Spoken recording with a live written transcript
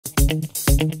Hey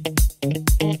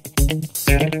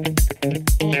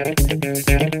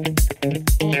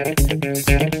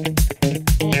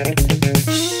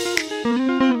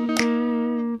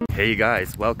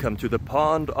guys, welcome to the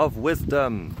pond of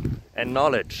wisdom and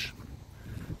knowledge.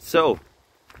 So,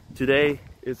 today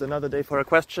is another day for a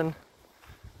question,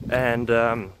 and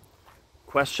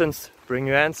questions bring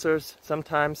you answers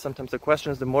sometimes the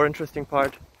question is the more interesting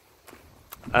part.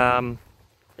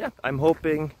 Yeah, I'm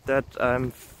hoping that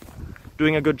I'm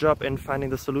doing a good job in finding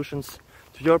the solutions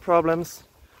to your problems.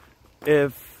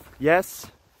 If yes,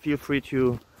 feel free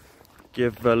to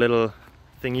give a little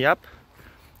thingy up.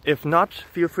 If not,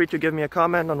 feel free to give me a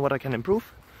comment on what I can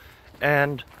improve.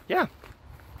 And yeah,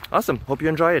 awesome. Hope you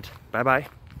enjoy it. Bye bye.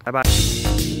 Bye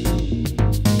bye.